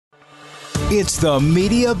It's the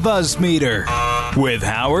Media Buzz Meter with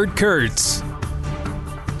Howard Kurtz.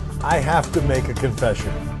 I have to make a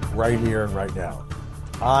confession right here and right now.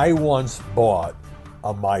 I once bought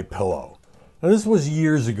a MyPillow. Now, this was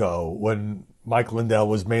years ago when Mike Lindell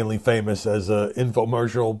was mainly famous as an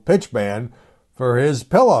infomercial pitch man for his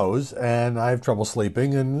pillows, and I have trouble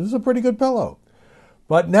sleeping, and this is a pretty good pillow.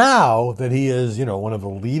 But now that he is, one of the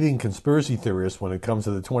leading conspiracy theorists when it comes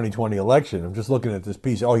to the 2020 election, I'm just looking at this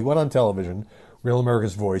piece. Oh, he went on television, Real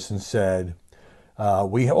America's Voice, and said,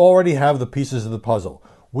 we already have the pieces of the puzzle.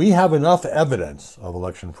 We have enough evidence of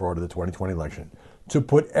election fraud of the 2020 election to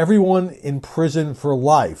put everyone in prison for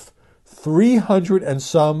life. 300 and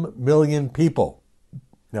some million people.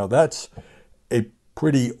 Now, that's a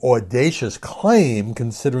pretty audacious claim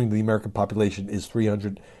considering the American population is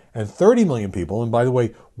 330 million people. And by the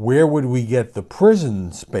way, where would we get the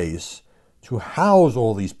prison space to house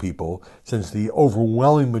all these people, since the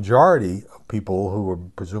overwhelming majority of people who were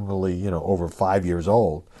presumably, over 5 years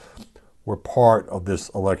old were part of this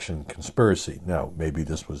election conspiracy. Now, maybe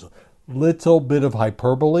this was a little bit of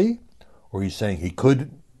hyperbole, or he's saying he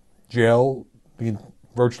could jail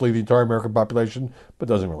virtually the entire American population, but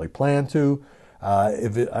doesn't really plan to.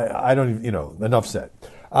 I don't even, enough said.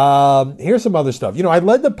 Here's some other stuff. I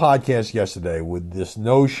led the podcast yesterday with this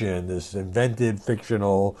notion, this invented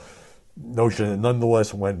fictional notion that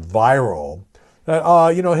nonetheless went viral, that,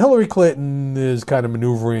 Hillary Clinton is kind of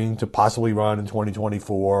maneuvering to possibly run in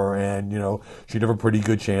 2024, and, she'd have a pretty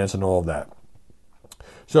good chance and all of that.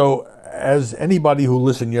 So, as anybody who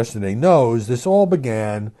listened yesterday knows, this all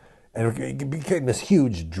began, and it became this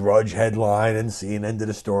huge Drudge headline, and CNN did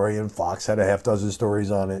a story, and Fox had a half dozen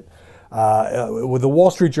stories on it, with a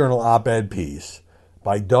Wall Street Journal op-ed piece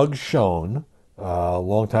by Doug Schoen, a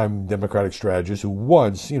longtime Democratic strategist who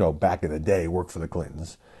once, back in the day, worked for the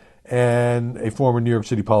Clintons, and a former New York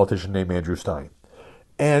City politician named Andrew Stein.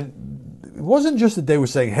 And it wasn't just that they were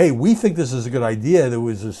saying, hey, we think this is a good idea. There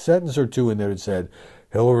was a sentence or two in there that said,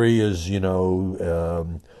 Hillary is,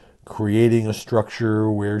 creating a structure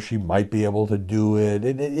where she might be able to do it.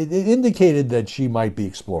 It indicated that she might be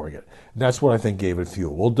exploring it. And that's what I think gave it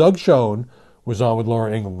fuel. Well, Doug Schoen was on with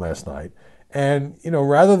Laura Ingraham last night. And,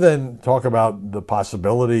 rather than talk about the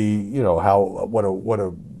possibility, what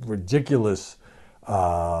a ridiculous,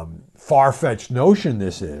 far-fetched notion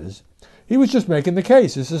this is, he was just making the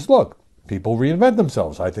case. He says, look, people reinvent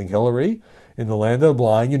themselves. I think Hillary, in the land of the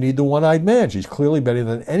blind, you need the one-eyed man. She's clearly better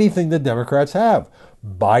than anything the Democrats have.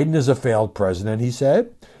 Biden is a failed president, he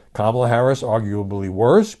said. Kamala Harris, arguably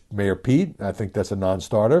worse. Mayor Pete, I think that's a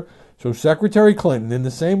non-starter. So Secretary Clinton, in the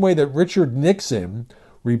same way that Richard Nixon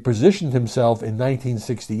repositioned himself in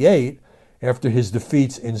 1968 after his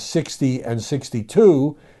defeats in 60 and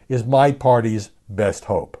 62, is my party's best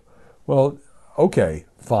hope. Well, okay,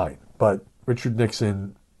 fine. But Richard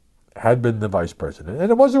Nixon had been the vice president. And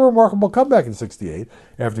it was a remarkable comeback in 68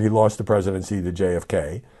 after he lost the presidency to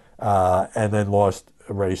JFK and then lost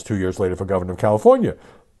a race 2 years later for governor of California.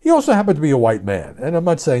 He also happened to be a white man. And I'm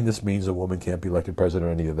not saying this means a woman can't be elected president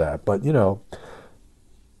or any of that. But,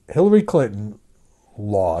 Hillary Clinton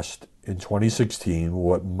lost in 2016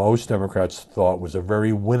 what most Democrats thought was a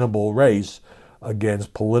very winnable race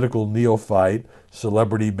against political neophyte,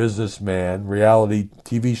 celebrity businessman, reality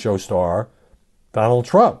TV show star Donald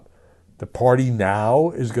Trump. The party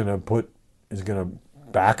now is going to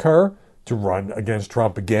back her to run against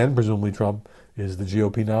Trump again. Presumably Trump is the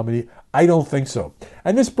GOP nominee. I don't think so.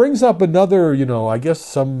 And this brings up another, I guess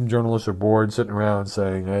some journalists are bored sitting around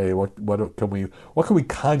saying, hey, what can we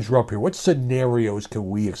conjure up here? What scenarios can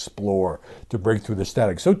we explore to break through the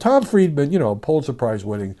static? So Tom Friedman, Pulitzer Prize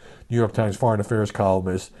winning New York Times foreign affairs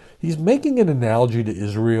columnist, he's making an analogy to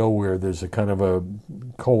Israel where there's a kind of a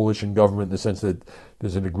coalition government in the sense that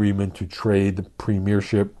there's an agreement to trade the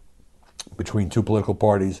premiership between two political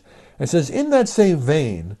parties, and says in that same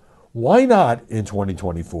vein, why not in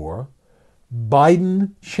 2024,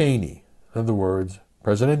 Biden-Cheney? In other words,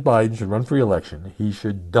 President Biden should run for re-election. He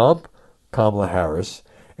should dump Kamala Harris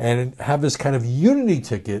and have this kind of unity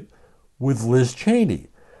ticket with Liz Cheney.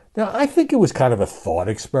 Now, I think it was kind of a thought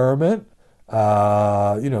experiment,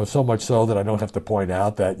 so much so that I don't have to point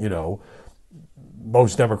out that,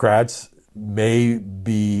 most Democrats may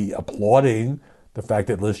be applauding the fact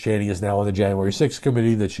that Liz Cheney is now on the January 6th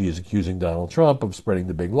committee, that she is accusing Donald Trump of spreading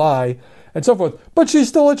the big lie, and so forth. But she's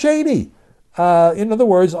still a Cheney. In other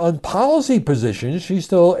words, on policy positions, she's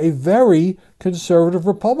still a very conservative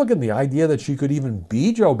Republican. The idea that she could even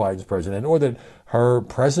be Joe Biden's president, or that her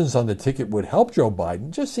presence on the ticket would help Joe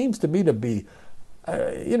Biden, just seems to me to be,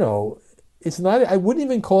 it's not, I wouldn't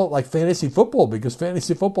even call it like fantasy football, because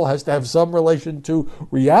fantasy football has to have some relation to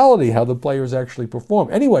reality, how the players actually perform.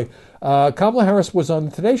 Anyway, Kamala Harris was on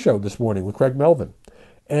the Today Show this morning with Craig Melvin.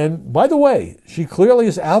 And by the way, she clearly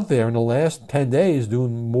is out there in the last 10 days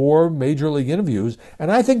doing more major league interviews,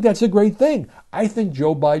 and I think that's a great thing. I think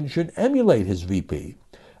Joe Biden should emulate his VP.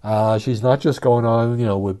 She's not just going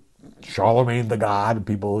on, with Charlemagne the God and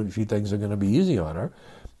people she thinks are going to be easy on her.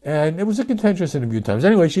 And it was a contentious interview at times.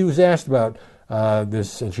 Anyway, she was asked about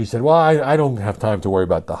this, and she said, well, I don't have time to worry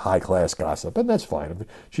about the high-class gossip, and that's fine.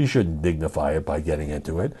 She shouldn't dignify it by getting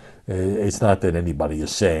into it. It's not that anybody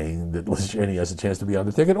is saying that Liz Cheney has a chance to be on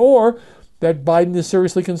the ticket, or that Biden is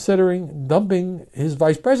seriously considering dumping his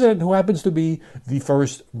vice president, who happens to be the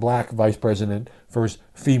first black vice president, first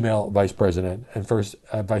female vice president, and first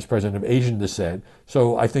vice president of Asian descent.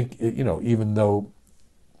 So I think, even though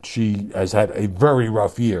she has had a very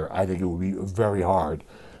rough year, I think it would be very hard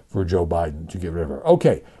for Joe Biden to get rid of her.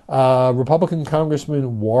 Okay, Republican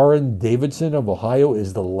Congressman Warren Davidson of Ohio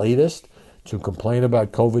is the latest to complain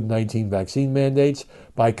about COVID-19 vaccine mandates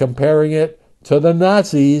by comparing it to the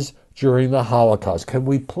Nazis during the Holocaust. Can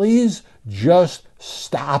we please just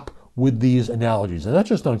stop with these analogies? And not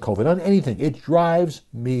just on COVID, on anything. It drives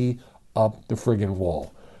me up the friggin'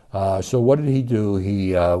 wall. So what did he do?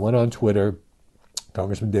 He went on Twitter.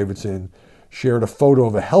 Congressman Davidson shared a photo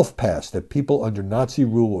of a health pass that people under Nazi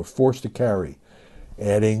rule were forced to carry,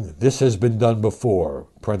 adding, "This has been done before,"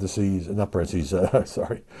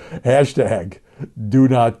 hashtag do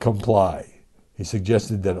not comply. He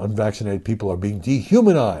suggested that unvaccinated people are being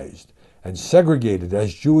dehumanized and segregated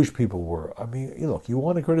as Jewish people were. I mean, look, you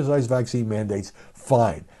want to criticize vaccine mandates?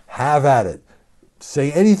 Fine. Have at it.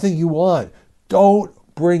 Say anything you want. Don't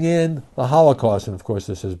bring in the Holocaust. And of course,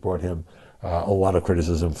 this has brought him a lot of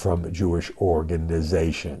criticism from Jewish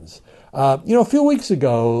organizations. A few weeks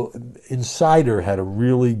ago, Insider had a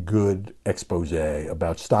really good expose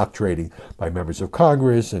about stock trading by members of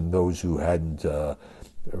Congress and those who hadn't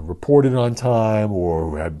reported on time or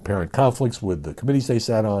who had apparent conflicts with the committees they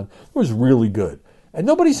sat on. It was really good. And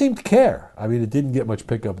nobody seemed to care. I mean, it didn't get much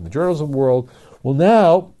pickup in the journalism world. Well,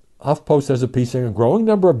 now, HuffPost has a piece saying a growing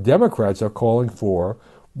number of Democrats are calling for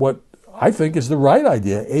what I think is the right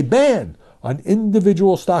idea, a ban on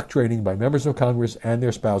individual stock trading by members of Congress and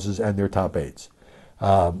their spouses and their top aides.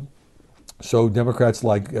 So Democrats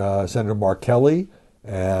like Senator Mark Kelly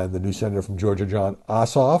and the new senator from Georgia, Jon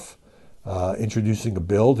Ossoff, introducing a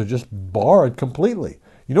bill to just bar it completely.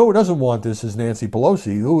 You know who doesn't want this is Nancy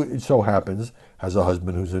Pelosi, who it so happens has a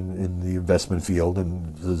husband who's in the investment field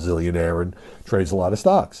and is a zillionaire and trades a lot of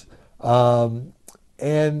stocks.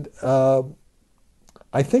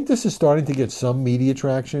 I think this is starting to get some media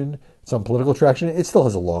traction, some political traction. It still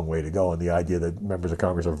has a long way to go, and the idea that members of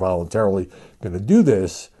Congress are voluntarily going to do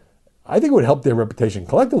this, I think it would help their reputation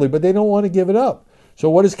collectively, but they don't want to give it up. So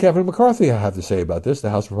what does Kevin McCarthy have to say about this? The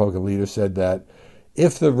House Republican leader said that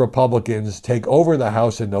if the Republicans take over the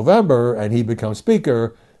House in November and he becomes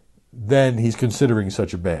Speaker, then he's considering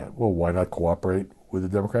such a ban. Well, why not cooperate with the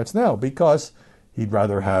Democrats now? Because he'd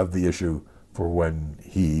rather have the issue for when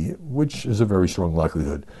he, which is a very strong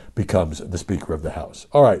likelihood, becomes the Speaker of the House.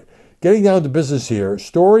 All right, getting down to business here.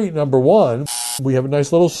 Story number one, we have a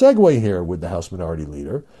nice little segue here with the House Minority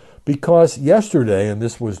Leader, because yesterday, and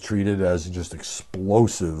this was treated as just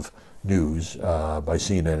explosive news by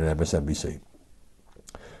CNN and MSNBC,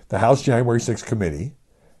 the House January 6th committee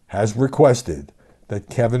has requested that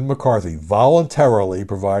Kevin McCarthy voluntarily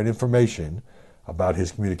provide information about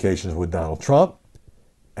his communications with Donald Trump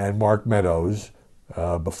and Mark Meadows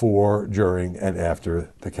before, during, and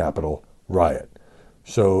after the Capitol riot.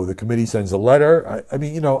 So the committee sends a letter.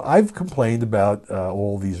 I've complained about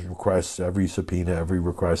all these requests, every subpoena, every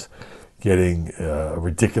request getting a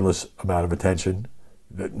ridiculous amount of attention.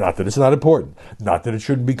 Not that it's not important, not that it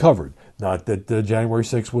shouldn't be covered, not that January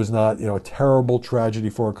 6th was not a terrible tragedy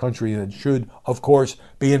for our country and it should, of course,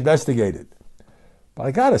 be investigated. But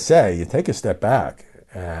I got to say, you take a step back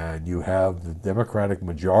and you have the Democratic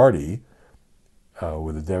majority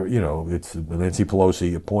with it's Nancy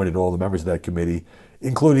Pelosi appointed all the members of that committee,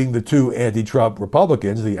 including the two anti-Trump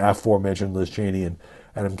Republicans, the aforementioned Liz Cheney and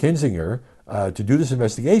Adam Kinzinger, to do this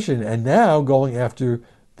investigation, and now going after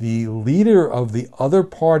the leader of the other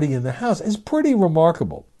party in the House is pretty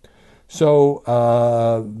remarkable. So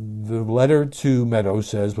the letter to Meadows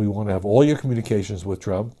says, we want to have all your communications with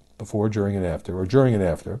Trump before, during, and after, or during and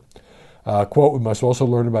after. Quote, we must also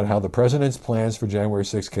learn about how the president's plans for January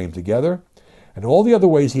 6th came together and all the other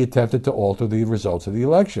ways he attempted to alter the results of the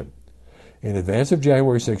election. In advance of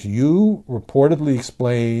January 6th, you reportedly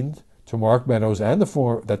explained to Mark Meadows and the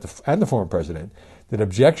former president that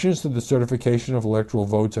objections to the certification of electoral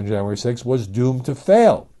votes on January 6th was doomed to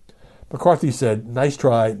fail. McCarthy said, nice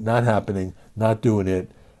try, not happening, not doing it.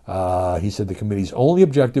 He said the committee's only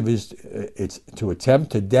objective is it's to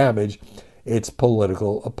attempt to damage its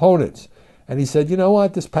political opponents. And he said, you know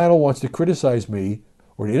what, this panel wants to criticize me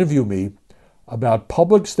or to interview me about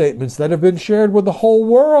public statements that have been shared with the whole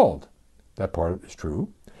world. That part is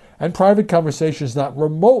true. And private conversations not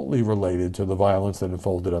remotely related to the violence that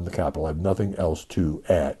unfolded on the Capitol. I have nothing else to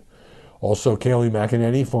add. Also, Kayleigh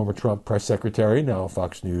McEnany, former Trump press secretary, now a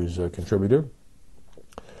Fox News contributor,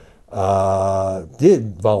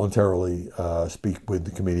 did voluntarily speak with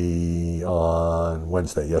the committee on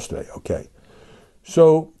yesterday. Okay.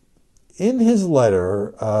 So, in his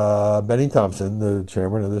letter, Benny Thompson, the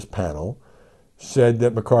chairman of this panel, said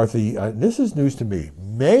that McCarthy, this is news to me,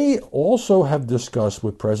 may also have discussed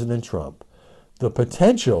with President Trump the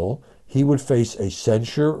potential he would face a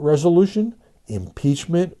censure resolution,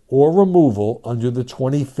 impeachment, or removal under the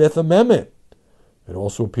 25th Amendment. It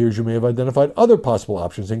also appears you may have identified other possible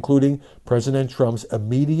options, including President Trump's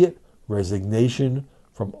immediate resignation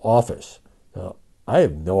from office. Now, I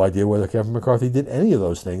have no idea whether Kevin McCarthy did any of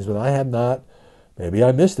those things, but I have not. Maybe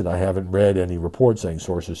I missed it. I haven't read any reports saying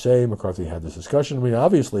sources say McCarthy had this discussion. I mean,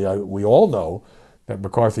 obviously, we all know that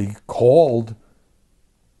McCarthy called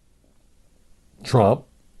Trump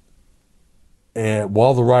and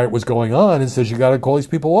while the riot was going on and says, you got to call these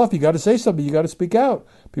people off. You got to say something. You got to speak out.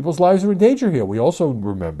 People's lives are in danger here. We also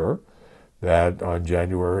remember that on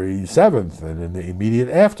January 7th and in the immediate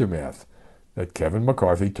aftermath, that Kevin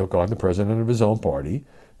McCarthy took on the president of his own party,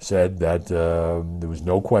 said that there was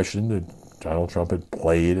no question that Donald Trump had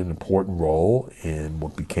played an important role in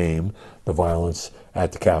what became the violence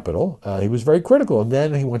at the Capitol. He was very critical. And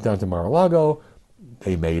then he went down to Mar-a-Lago.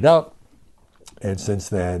 They made up. And since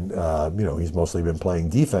then, he's mostly been playing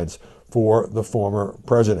defense for the former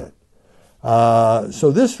president.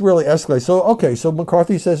 So this really escalates. So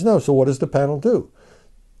McCarthy says no. So what does the panel do?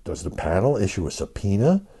 Does the panel issue a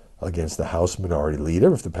subpoena against the House Minority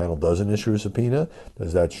Leader? If the panel doesn't issue a subpoena,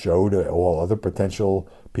 does that show to all other potential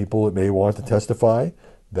people that may want to testify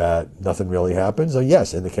that nothing really happens?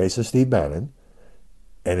 Yes, in the case of Steve Bannon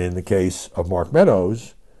and in the case of Mark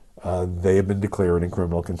Meadows, they have been declared in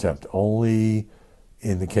criminal contempt. Only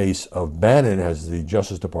in the case of Bannon has the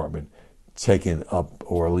Justice Department taken up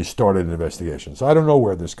or at least started an investigation. So I don't know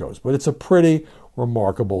where this goes, but it's a pretty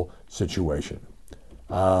remarkable situation.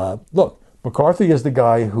 Look, McCarthy is the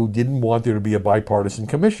guy who didn't want there to be a bipartisan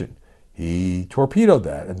commission. He torpedoed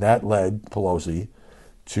that, and that led Pelosi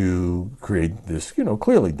to create this,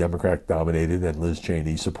 clearly Democrat-dominated and Liz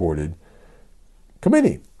Cheney-supported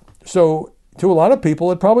committee. So to a lot of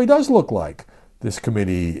people, it probably does look like this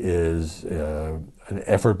committee is an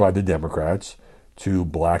effort by the Democrats to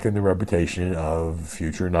blacken the reputation of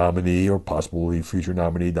future nominee or possibly future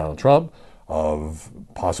nominee Donald Trump, of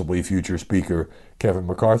possibly future Speaker Kevin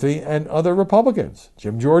McCarthy, and other Republicans.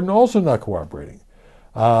 Jim Jordan also not cooperating.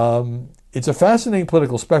 It's a fascinating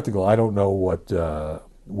political spectacle. I don't know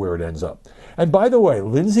where it ends up. And by the way,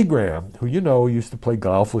 Lindsey Graham, who used to play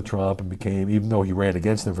golf with Trump and became, even though he ran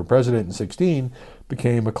against him for president in 2016,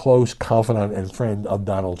 became a close confidant and friend of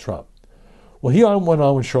Donald Trump. Well, he went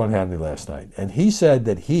on with Sean Hannity last night, and he said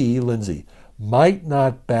that he, Lindsey, might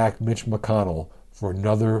not back Mitch McConnell for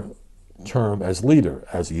another term as leader,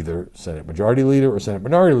 as either Senate Majority Leader or Senate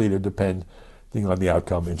Minority Leader, depending on the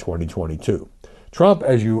outcome in 2022. Trump,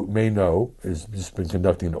 as you may know, has just been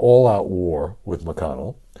conducting an all-out war with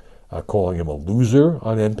McConnell, calling him a loser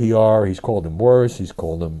on NPR. He's called him worse. He's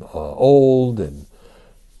called him old and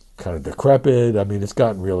kind of decrepit. I mean, it's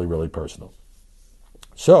gotten really, really personal.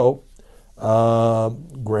 So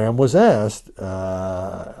Graham was asked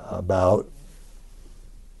about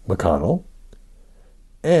McConnell,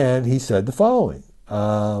 and he said the following.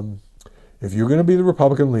 If you're going to be the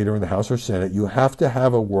Republican leader in the House or Senate, you have to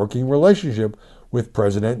have a working relationship with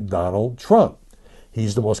President Donald Trump.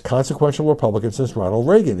 He's the most consequential Republican since Ronald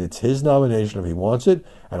Reagan. It's his nomination if he wants it,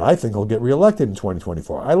 and I think he'll get reelected in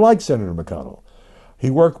 2024. I like Senator McConnell. He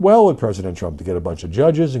worked well with President Trump to get a bunch of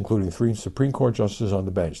judges, including 3 Supreme Court justices on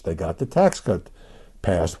the bench. They got the tax cut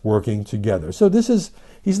passed working together. So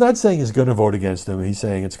he's not saying he's going to vote against him. He's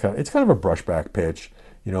saying it's kind of a brushback pitch.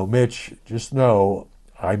 Mitch, just know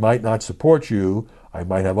I might not support you. I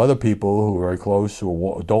might have other people who are very close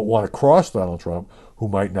who don't want to cross Donald Trump who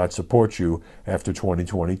might not support you after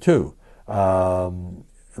 2022.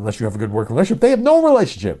 Unless you have a good working relationship. They have no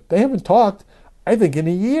relationship. They haven't talked, I think, in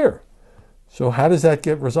a year. So how does that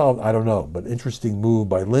get resolved? I don't know. But interesting move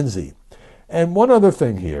by Lindsey. And one other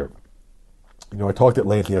thing here. I talked at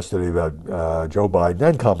length yesterday about Joe Biden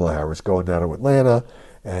and Kamala Harris going down to Atlanta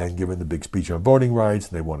and giving the big speech on voting rights,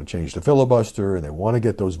 and they want to change the filibuster, and they want to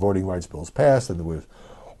get those voting rights bills passed, and there was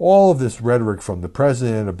all of this rhetoric from the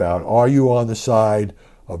president about, are you on the side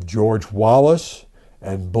of George Wallace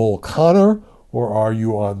and Bull Connor, or are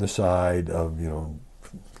you on the side of,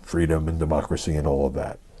 freedom and democracy and all of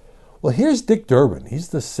that? Well, here's Dick Durbin. He's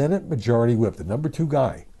the Senate Majority Whip, the number 2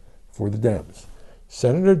 guy for the Dems.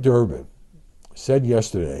 Senator Durbin said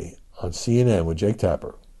yesterday on CNN with Jake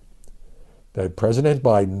Tapper that President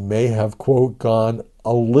Biden may have, quote, gone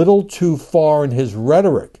a little too far in his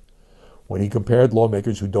rhetoric when he compared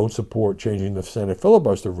lawmakers who don't support changing the Senate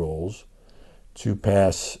filibuster rules to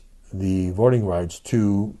pass the voting rights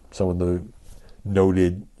to some of the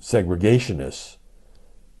noted segregationists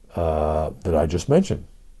that I just mentioned.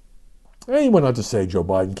 And he went on to say Joe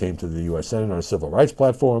Biden came to the U.S. Senate on a civil rights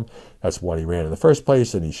platform. That's why he ran in the first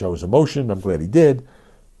place, and he shows emotion. I'm glad he did.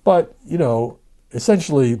 But,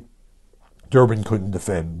 essentially, Durbin couldn't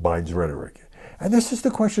defend Biden's rhetoric. And this is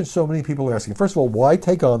the question so many people are asking. First of all, why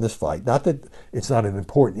take on this fight? Not that it's not an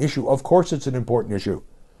important issue. Of course it's an important issue.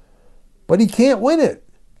 But he can't win it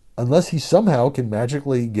unless he somehow can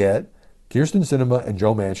magically get Kyrsten Sinema and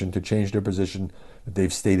Joe Manchin to change their position that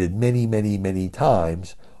they've stated many, many, many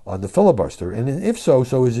times on the filibuster. And if so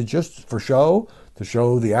is it just for show, to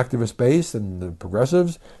show the activist base and the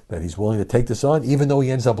progressives that he's willing to take this on, even though he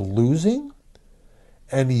ends up losing?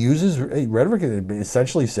 And he uses rhetoric and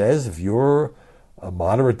essentially says, if you're a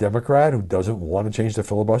moderate Democrat who doesn't want to change the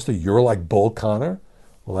filibuster, you're like Bull Connor.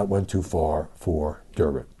 Well, that went too far for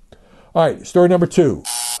Durbin. All right, story number 2.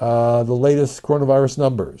 The latest coronavirus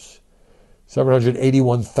numbers.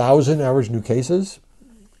 781,000 average new cases.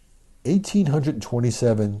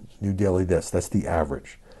 1,827 new daily deaths. That's the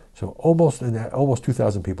average. So almost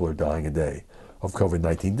 2,000 people are dying a day of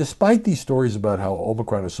COVID-19, despite these stories about how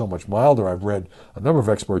Omicron is so much milder. I've read a number of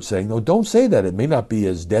experts saying, no, don't say that. It may not be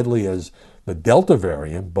as deadly as the Delta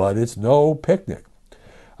variant, but it's no picnic.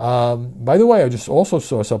 By the way, I just also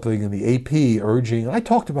saw something in the AP urging, and I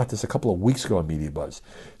talked about this a couple of weeks ago on Media Buzz,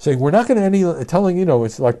 saying we're not going to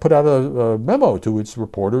it's like put out a memo to its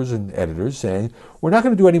reporters and editors saying we're not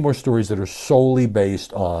going to do any more stories that are solely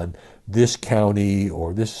based on this county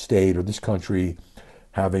or this state or this country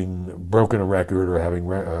having broken a record or having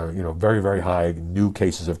very, very high new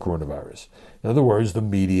cases of coronavirus. In other words, the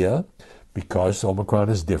media, because Omicron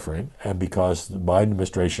is different and because the Biden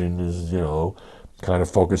administration is, kind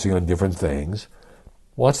of focusing on different things,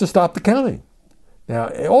 wants to stop the counting. Now,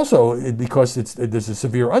 also, because there's a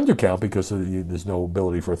severe undercount because there's no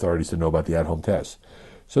ability for authorities to know about the at-home tests.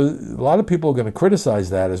 So a lot of people are going to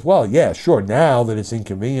criticize that as well. Yeah, sure, now that it's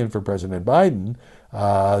inconvenient for President Biden,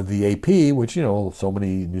 the AP, which, so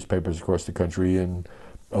many newspapers across the country and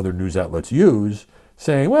other news outlets use,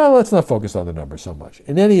 saying, well, let's not focus on the numbers so much.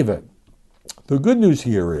 In any event, the good news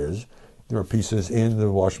here is there are pieces in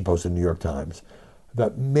the Washington Post and New York Times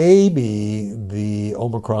that maybe the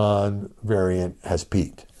Omicron variant has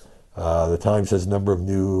peaked. The Times says number of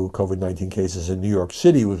new COVID-19 cases in New York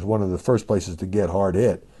City was one of the first places to get hard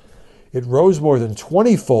hit. It rose more than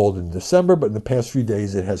 20-fold in December, but in the past few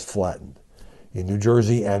days it has flattened. In New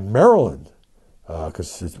Jersey and Maryland,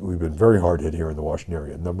 because we've been very hard hit here in the Washington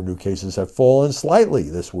area, the number of new cases have fallen slightly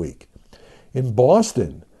this week. In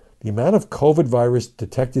Boston, the amount of COVID virus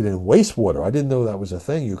detected in wastewater, I didn't know that was a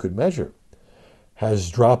thing you could measure,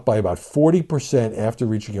 has dropped by about 40% after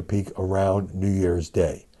reaching a peak around New Year's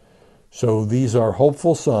Day. So these are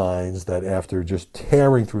hopeful signs that after just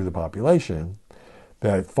tearing through the population,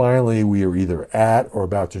 that finally we are either at or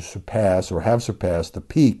about to surpass or have surpassed the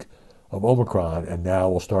peak of Omicron, and now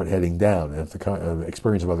we'll start heading down. And if the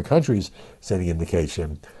experience of other countries is any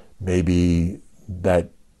indication, maybe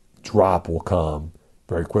that drop will come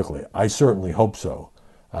very quickly. I certainly hope so.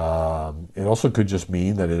 It also could just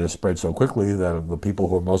mean that it has spread so quickly that the people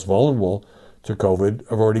who are most vulnerable to COVID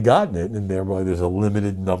have already gotten it, and thereby there's a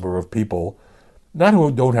limited number of people, not who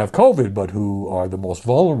don't have COVID, but who are the most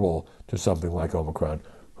vulnerable to something like Omicron,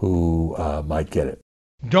 who might get it.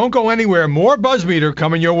 Don't go anywhere. More BuzzMeter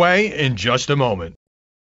coming your way in just a moment.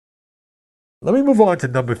 Let me move on to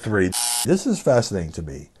number 3. This is fascinating to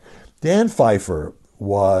me. Dan Pfeiffer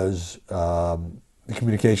was the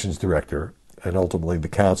communications director and ultimately the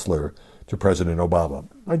counselor to President Obama.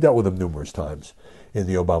 I dealt with him numerous times in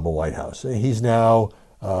the Obama White House. He's now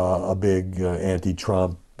a big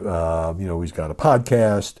anti-Trump, he's got a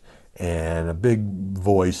podcast and a big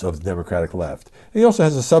voice of the Democratic left. And he also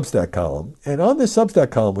has a Substack column. And on this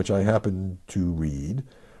Substack column, which I happened to read,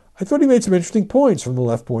 I thought he made some interesting points from the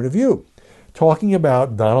left point of view. talking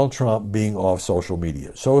about Donald Trump being off social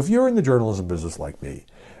media. So if you're in the journalism business like me,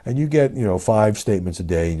 and you get 5 statements a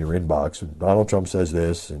day in your inbox, and Donald Trump says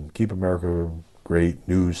this, and Keep America Great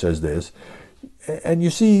News says this, and you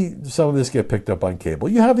see some of this get picked up on cable,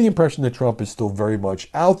 you have the impression that Trump is still very much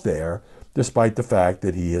out there, despite the fact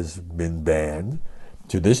that he has been banned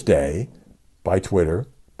to this day by Twitter,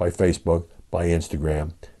 by Facebook, by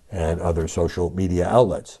Instagram, and other social media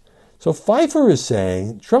outlets. So Pfeiffer is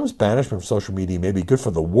saying Trump's banishment from social media may be good for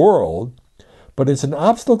the world, but it's an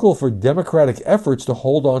obstacle for democratic efforts to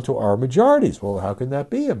hold on to our majorities. Well, how can that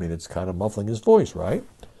be? I mean, it's kind of muffling his voice, right?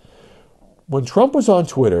 When Trump was on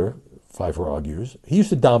Twitter, Pfeiffer argues, he used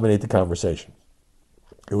to dominate the conversation.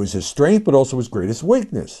 It was his strength, but also his greatest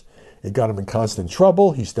weakness. It got him in constant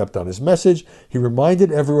trouble. He stepped on his message. He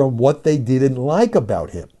reminded everyone what they didn't like about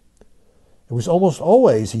him. It was almost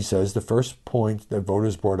always, he says, the first point that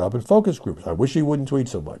voters brought up in focus groups. I wish he wouldn't tweet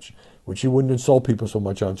so much. Wish he wouldn't insult people so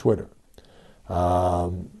much on Twitter.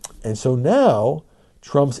 And so now,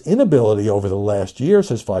 Trump's inability over the last year,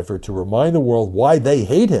 says Pfeiffer, to remind the world why they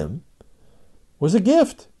hate him was a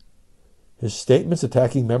gift. His statements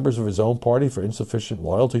attacking members of his own party for insufficient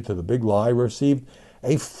loyalty to the big lie received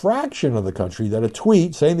a fraction of the country that a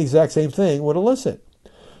tweet saying the exact same thing would elicit.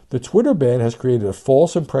 The Twitter ban has created a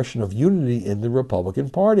false impression of unity in the Republican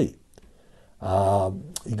Party.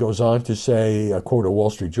 He goes on to say, quote, a Wall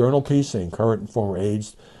Street Journal piece saying current and former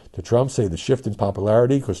aides to Trump say the shift in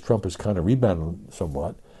popularity, because Trump has kind of rebounded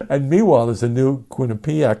somewhat. And meanwhile, there's a new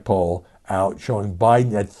Quinnipiac poll out showing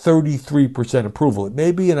Biden at 33% approval. It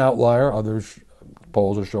may be an outlier. Other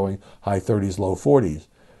polls are showing high 30s, low 40s.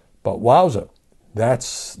 But wowza,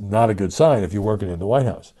 that's not a good sign if you're working in the White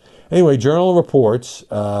House. Anyway, Journal reports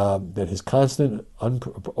that his constant,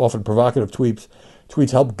 often provocative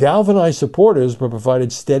tweets helped galvanize supporters but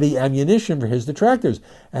provided steady ammunition for his detractors.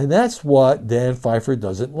 And that's what Dan Pfeiffer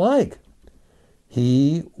doesn't like.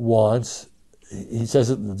 He says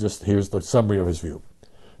it, just here's the summary of his view.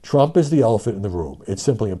 Trump is the elephant in the room. It's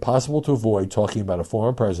simply impossible to avoid talking about a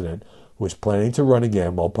former president who is planning to run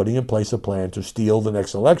again while putting in place a plan to steal the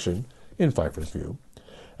next election, in Pfeiffer's view,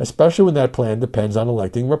 especially when that plan depends on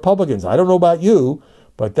electing Republicans. I don't know about you,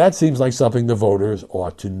 but that seems like something the voters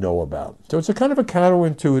ought to know about. So it's a kind of a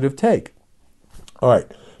counterintuitive take. All right,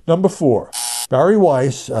 number 4. Barry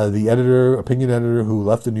Weiss, the opinion editor who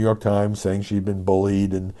left the New York Times saying she'd been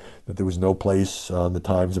bullied and that there was no place on the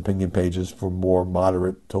Times opinion pages for more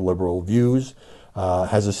moderate to liberal views,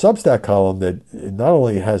 has a Substack column that not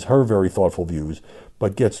only has her very thoughtful views,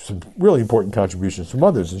 but gets some really important contributions from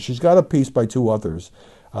others. And she's got a piece by 2 authors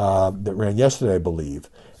that ran yesterday, I believe,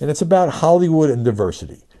 and it's about Hollywood and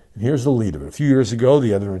diversity. And here's the lead of it. A few years ago,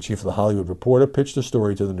 the editor-in-chief of the Hollywood Reporter pitched a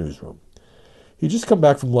story to the newsroom. He'd just come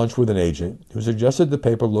back from lunch with an agent who suggested the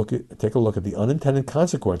paper take a look at the unintended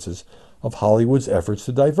consequences of Hollywood's efforts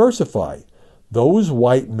to diversify. Those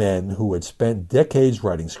white men who had spent decades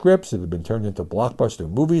writing scripts that had been turned into blockbuster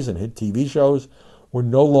movies and hit TV shows were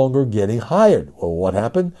no longer getting hired. Well, what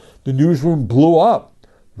happened? The newsroom blew up.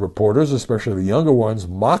 Reporters, especially the younger ones,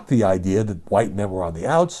 mocked the idea that white men were on the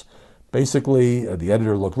outs. Basically, the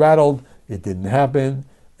editor looked rattled. It didn't happen.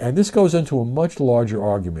 And this goes into a much larger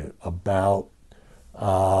argument about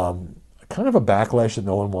kind of a backlash that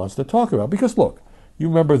no one wants to talk about. Because, look, you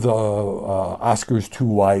remember the Oscars Too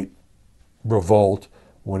White revolt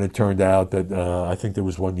when it turned out that I think there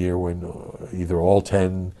was one year when either all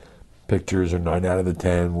 10 pictures or 9 out of the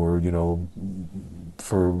 10 were,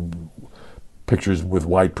 for pictures with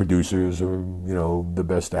white producers, or, the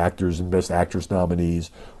best actors and best actress nominees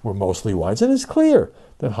were mostly whites. And it's clear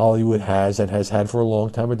that Hollywood has and has had for a long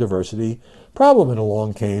time a diversity problem. And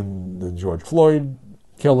along came the George Floyd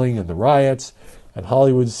killing and the riots, and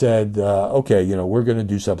Hollywood said, okay, we're going to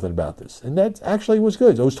do something about this. And that actually was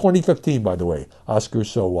good. It was 2015, by the way, Oscars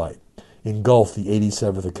So White, engulfed the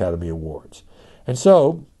 87th Academy Awards. And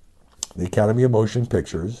so the Academy of Motion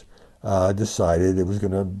Pictures decided it was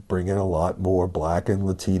going to bring in a lot more black and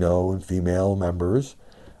Latino and female members.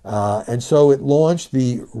 And so it launched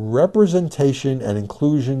the Representation and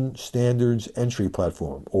Inclusion Standards Entry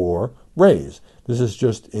Platform, or RAISE. This is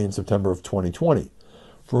just in September of 2020.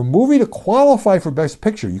 For a movie to qualify for Best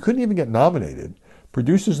Picture, you couldn't even get nominated.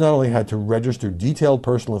 Producers not only had to register detailed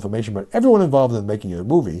personal information about everyone involved in making a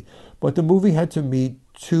movie, but the movie had to meet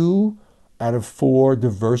 2 out of 4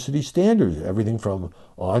 diversity standards, everything from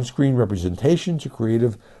on-screen representation to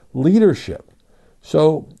creative leadership.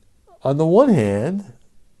 So, on the one hand,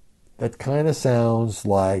 that kind of sounds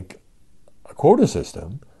like a quota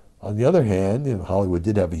system. On the other hand, Hollywood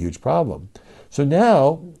did have a huge problem. So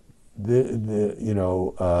now,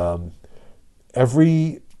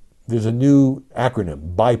 every there's a new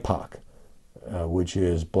acronym, BIPOC, which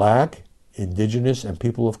is Black, Indigenous, and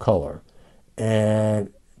People of Color.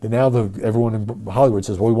 And now everyone in Hollywood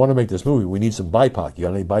says, well, we want to make this movie. We need some BIPOC. You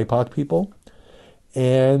got any BIPOC people?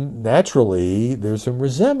 And naturally, there's some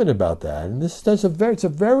resentment about that. And it's a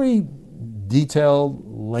very detailed,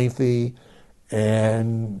 lengthy,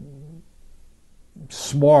 and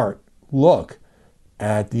smart look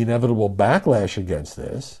at the inevitable backlash against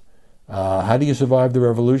this. How do you survive the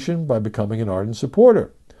revolution? By becoming an ardent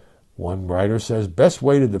supporter. One writer says, best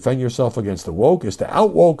way to defend yourself against the woke is to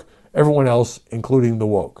outwoke everyone else, including the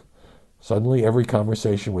woke. Suddenly, every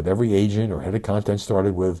conversation with every agent or head of content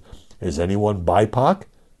started with, is anyone BIPOC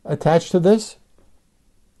attached to this?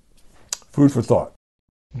 Food for thought.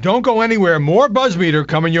 Don't go anywhere. More Buzzmeter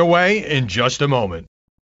coming your way in just a moment.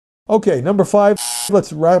 Okay, number 5,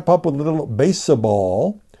 let's wrap up with a little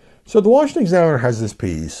baseball. So the Washington Examiner has this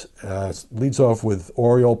piece, leads off with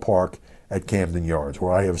Oriole Park at Camden Yards,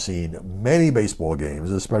 where I have seen many baseball games,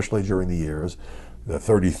 especially during the years, the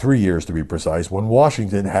 33 years to be precise, when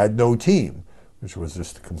Washington had no team, which was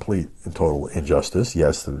just a complete and total injustice.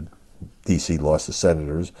 Yes, the D.C. lost the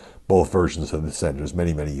Senators, both versions of the Senators,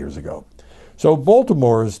 many, many years ago. So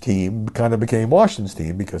Baltimore's team kind of became Washington's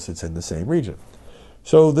team because it's in the same region.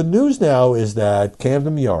 So the news now is that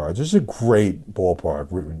Camden Yards, this is a great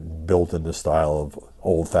ballpark built in the style of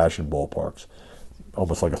old-fashioned ballparks,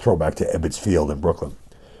 almost like a throwback to Ebbets Field in Brooklyn.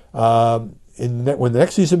 When the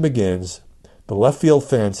next season begins, the left field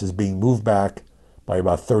fence is being moved back by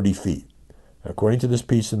about 30 feet. According to this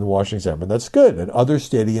piece in the Washington Examiner, that's good, and other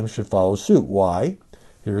stadiums should follow suit. Why?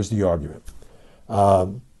 Here's the argument.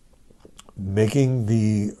 Making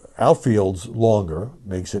the outfields longer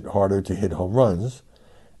makes it harder to hit home runs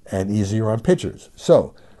and easier on pitchers.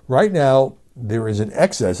 So, right now, there is an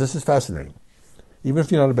excess, this is fascinating, even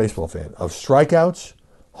if you're not a baseball fan, of strikeouts,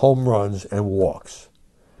 home runs, and walks.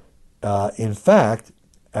 In fact,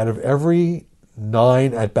 out of every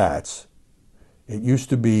 9 at-bats, it used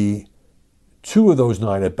to be 2 of those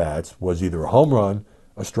 9 at-bats was either a home run,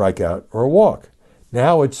 a strikeout, or a walk.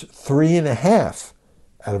 Now it's 3.5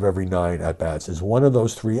 out of every 9 at-bats is one of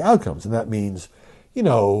those 3 outcomes. And that means,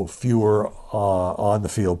 fewer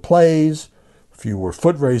on-the-field plays, fewer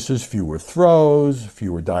foot races, fewer throws,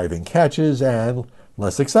 fewer diving catches, and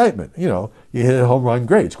less excitement. You hit a home run,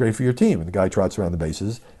 great. It's great for your team. And the guy trots around the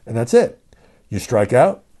bases, and that's it. You strike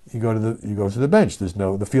out, you go to the bench.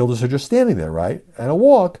 The fielders are just standing there, right? And a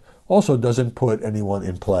walk also doesn't put anyone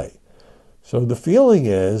in play. So the feeling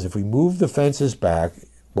is, if we move the fences back,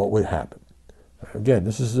 what would happen?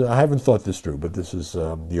 Again, I haven't thought this through, but this is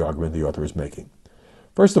the argument the author is making.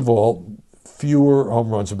 First of all, fewer home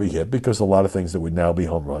runs would be hit because a lot of things that would now be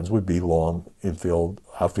home runs would be long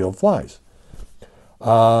outfield flies.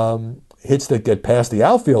 Hits that get past the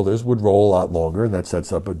outfielders would roll a lot longer, and that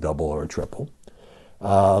sets up a double or a triple.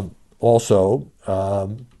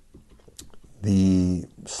 The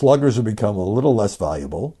sluggers would become a little less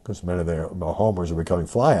valuable because many of their homers are becoming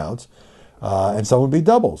flyouts, and some would be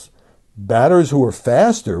doubles. Batters who are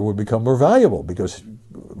faster would become more valuable because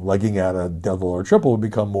legging out a double or a triple would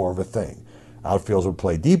become more of a thing. Outfields would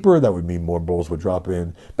play deeper. That would mean more balls would drop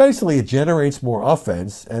in. Basically, it generates more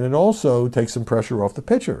offense, and it also takes some pressure off the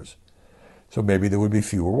pitchers. So maybe there would be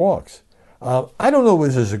fewer walks. I don't know if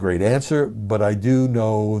this is a great answer, but I do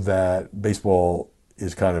know that baseball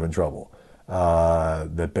is kind of in trouble. Right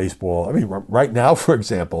now, for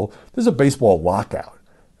example, there's a baseball lockout.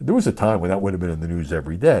 There was a time when that would have been in the news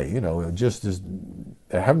every day.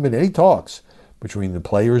 There haven't been any talks between the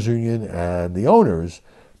players' union and the owners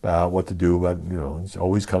about what to do. But it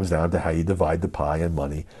always comes down to how you divide the pie and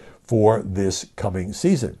money for this coming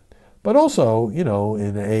season. But also, in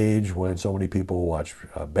an age when so many people watch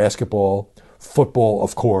basketball, football,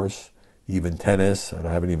 of course, even tennis, and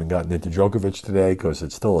I haven't even gotten into Djokovic today because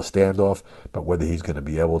it's still a standoff about whether he's going to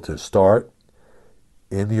be able to start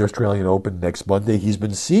in the Australian Open next Monday. He's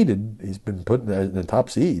been seeded, he's been put in the top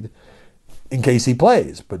seed in case he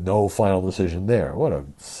plays, but no final decision there. What a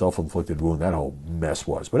self-inflicted wound that whole mess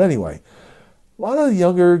was. But anyway, a lot of the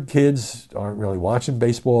younger kids aren't really watching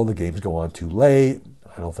baseball. The games go on too late.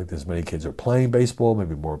 I don't think as many kids are playing baseball,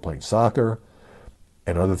 maybe more playing soccer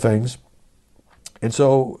and other things. And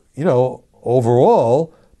so,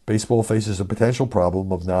 overall, baseball faces a potential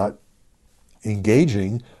problem of not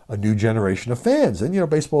engaging a new generation of fans. And,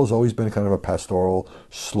 baseball has always been kind of a pastoral,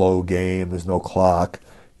 slow game. There's no clock.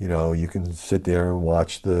 You can sit there and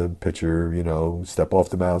watch the pitcher, step off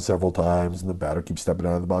the mound several times and the batter keeps stepping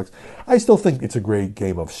out of the box. I still think it's a great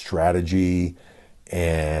game of strategy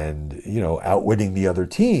and, outwitting the other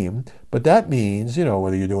team. But that means,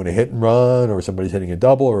 whether you're doing a hit and run or somebody's hitting a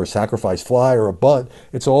double or a sacrifice fly or a bunt,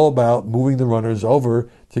 it's all about moving the runners over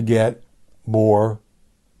to get more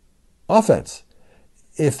offense.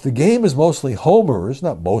 If the game is mostly homers,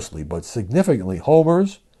 not mostly, but significantly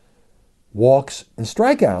homers, walks, and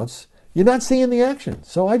strikeouts, you're not seeing the action.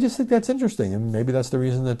 So I just think that's interesting, and maybe that's the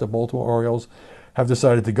reason that the Baltimore Orioles have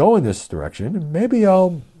decided to go in this direction. And maybe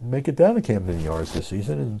I'll make it down to Camden Yards this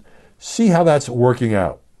season and see how that's working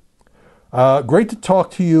out. Great to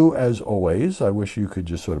talk to you as always. I wish you could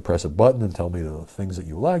just sort of press a button and tell me the things that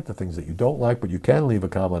you like, the things that you don't like, but you can leave a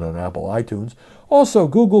comment on Apple iTunes. Also,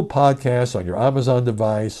 Google Podcasts on your Amazon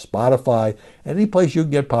device, Spotify, any place you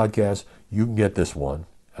can get podcasts, you can get this one.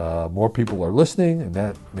 More people are listening, and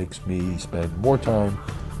that makes me spend more time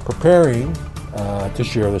preparing to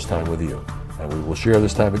share this time with you. And we will share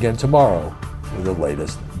this time again tomorrow with the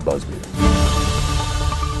latest Buzz Meter.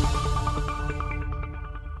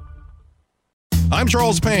 I'm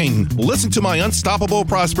Charles Payne. Listen to my Unstoppable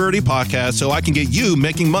Prosperity podcast so I can get you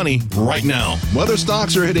making money right now. Whether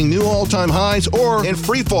stocks are hitting new all-time highs or in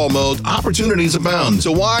free fall mode, opportunities abound.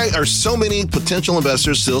 So why are so many potential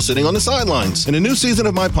investors still sitting on the sidelines? In a new season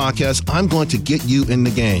of my podcast, I'm going to get you in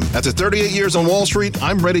the game. After 38 years on Wall Street,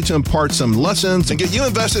 I'm ready to impart some lessons and get you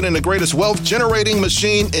invested in the greatest wealth-generating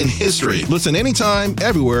machine in history. Listen anytime,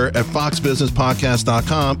 everywhere at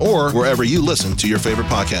foxbusinesspodcast.com or wherever you listen to your favorite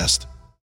podcast.